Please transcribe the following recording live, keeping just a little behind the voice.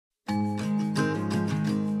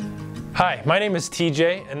Hi, my name is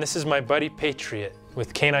TJ and this is my buddy Patriot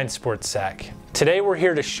with Canine Sport Sac. Today we're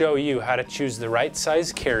here to show you how to choose the right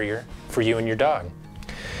size carrier for you and your dog.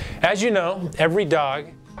 As you know, every dog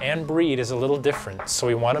and breed is a little different, so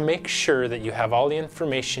we want to make sure that you have all the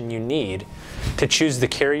information you need to choose the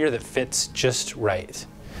carrier that fits just right.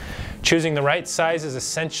 Choosing the right size is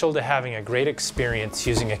essential to having a great experience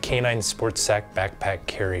using a Canine Sport Sac backpack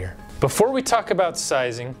carrier. Before we talk about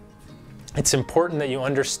sizing, it's important that you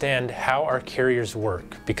understand how our carriers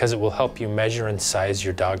work because it will help you measure and size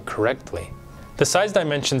your dog correctly. The size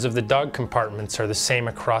dimensions of the dog compartments are the same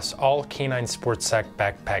across all Canine Sport Sac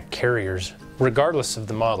backpack carriers, regardless of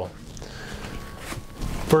the model.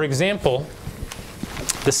 For example,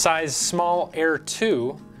 the size Small Air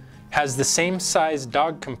 2 has the same size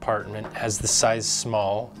dog compartment as the size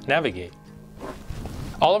Small Navigate.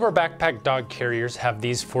 All of our backpack dog carriers have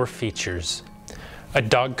these four features: a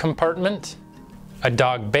dog compartment, a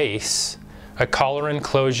dog base, a collar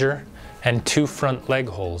enclosure, and 2 front leg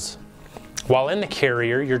holes. While in the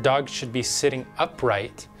carrier, your dog should be sitting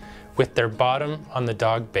upright with their bottom on the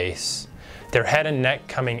dog base, their head and neck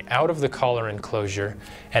coming out of the collar enclosure,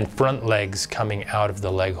 and front legs coming out of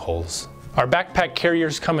the leg holes. Our backpack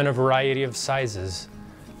carriers come in a variety of sizes,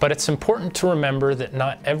 but it's important to remember that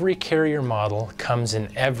not every carrier model comes in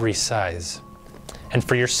every size. And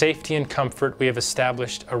for your safety and comfort, we have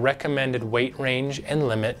established a recommended weight range and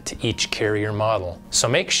limit to each carrier model. So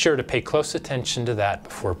make sure to pay close attention to that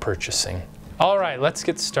before purchasing. All right, let's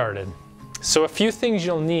get started. So a few things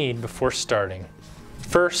you'll need before starting.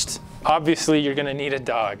 First, obviously you're gonna need a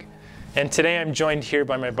dog. And today I'm joined here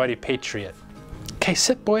by my buddy Patriot. Okay,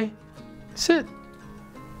 sit boy, sit,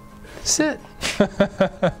 sit.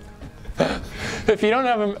 If you don't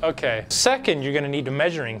have them, okay. Second, you're gonna need a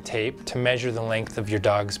measuring tape to measure the length of your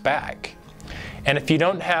dog's back. And if you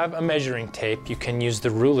don't have a measuring tape, you can use the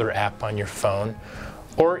ruler app on your phone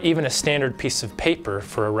or even a standard piece of paper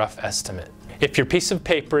for a rough estimate. If your piece of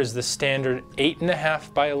paper is the standard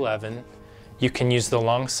 8.5 by 11, you can use the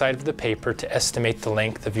long side of the paper to estimate the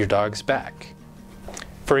length of your dog's back.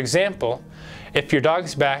 For example, if your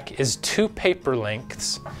dog's back is 2 paper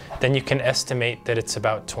lengths, then you can estimate that it's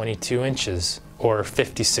about 22 inches or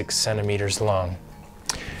 56 centimeters long.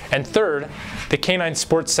 And third, the Canine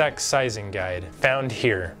Sport Sac sizing guide, found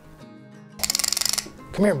here.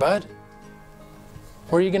 Come here, bud.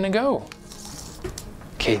 Where are you gonna go?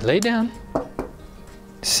 Okay, lay down.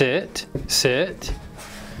 Sit, sit,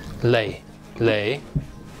 lay, lay,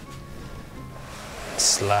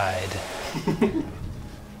 slide.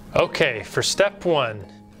 Okay, for step 1,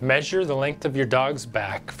 measure the length of your dog's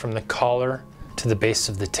back from the collar to the base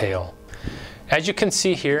of the tail. As you can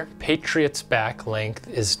see here, Patriot's back length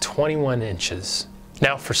is 21 inches.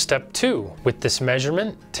 Now for step 2, with this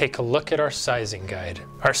measurement, take a look at our sizing guide.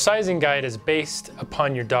 Our sizing guide is based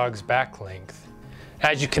upon your dog's back length.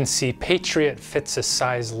 As you can see, Patriot fits a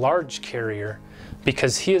size large carrier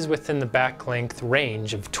because he is within the back length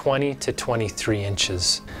range of 20 to 23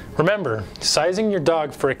 inches. Remember, sizing your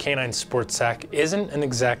dog for a Canine Sport Sac isn't an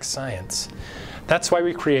exact science. That's why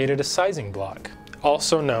we created a sizing block,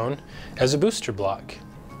 also known as a booster block.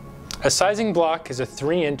 A sizing block is a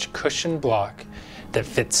 3-inch cushion block that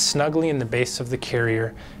fits snugly in the base of the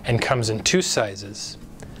carrier and comes in 2 sizes: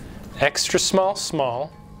 extra small,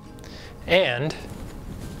 small, and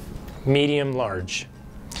medium, large.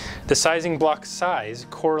 The sizing block size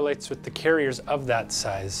correlates with the carriers of that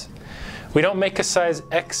size. We don't make a size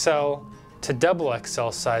XL to double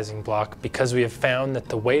XL sizing block because we have found that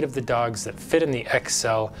the weight of the dogs that fit in the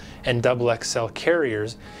XL and double XL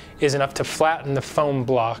carriers is enough to flatten the foam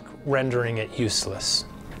block, rendering it useless.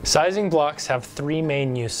 Sizing blocks have 3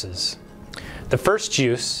 main uses. The first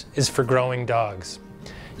use is for growing dogs.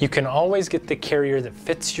 You can always get the carrier that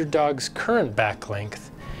fits your dog's current back length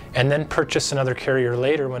and then purchase another carrier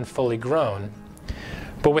later when fully grown.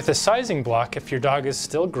 But with a sizing block, if your dog is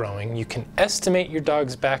still growing, you can estimate your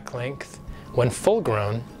dog's back length when full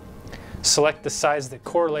grown, select the size that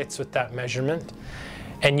correlates with that measurement,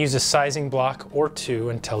 and use a sizing block or 2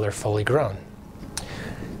 until they're fully grown.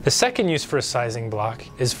 The second use for a sizing block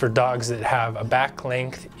is for dogs that have a back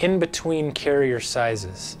length in between carrier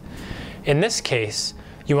sizes. In this case,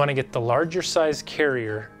 you want to get the larger size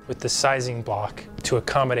carrier with the sizing block to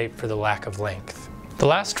accommodate for the lack of length. The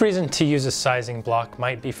last reason to use a sizing block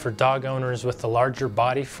might be for dog owners with a larger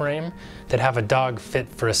body frame that have a dog fit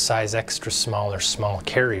for a size extra small or small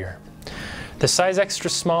carrier. The size extra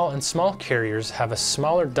small and small carriers have a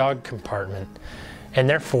smaller dog compartment and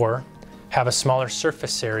therefore have a smaller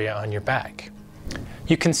surface area on your back.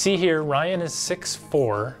 You can see here Ryan is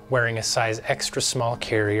 6'4", wearing a size extra small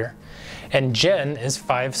carrier, and Jen is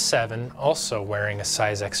 5'7", also wearing a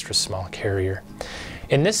size extra small carrier.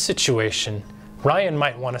 In this situation, Ryan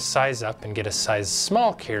might want to size up and get a size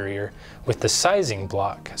small carrier with the sizing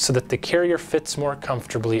block so that the carrier fits more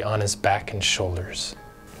comfortably on his back and shoulders.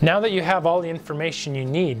 Now that you have all the information you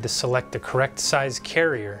need to select the correct size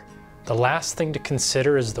carrier, the last thing to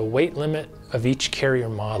consider is the weight limit of each carrier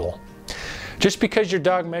model. Just because your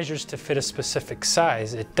dog measures to fit a specific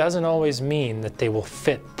size, it doesn't always mean that they will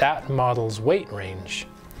fit that model's weight range.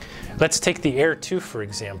 Let's take the Air 2 for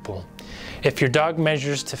example. If your dog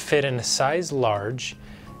measures to fit in a size large,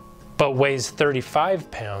 but weighs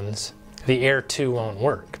 35 pounds, the Air 2 won't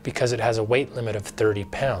work because it has a weight limit of 30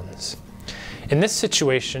 pounds. In this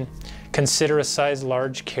situation, consider a size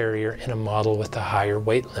large carrier in a model with a higher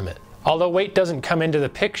weight limit. Although weight doesn't come into the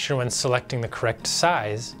picture when selecting the correct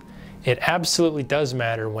size, it absolutely does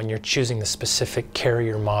matter when you're choosing the specific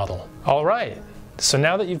carrier model. All right, so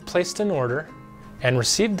now that you've placed an order and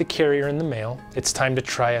received the carrier in the mail, it's time to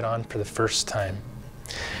try it on for the first time.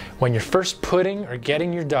 When you're first putting or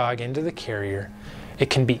getting your dog into the carrier, it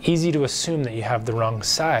can be easy to assume that you have the wrong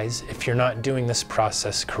size if you're not doing this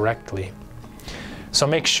process correctly. So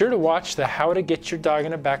make sure to watch the How to Get Your Dog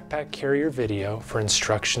in a Backpack Carrier video for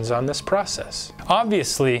instructions on this process.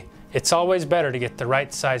 Obviously, it's always better to get the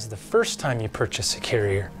right size the first time you purchase a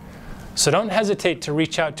carrier. So don't hesitate to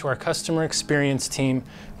reach out to our customer experience team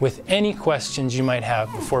with any questions you might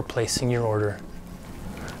have before placing your order.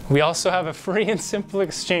 We also have a free and simple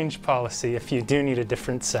exchange policy if you do need a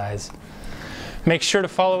different size. Make sure to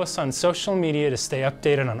follow us on social media to stay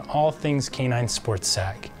updated on all things Canine Sports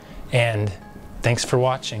Sac. And thanks for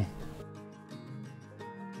watching.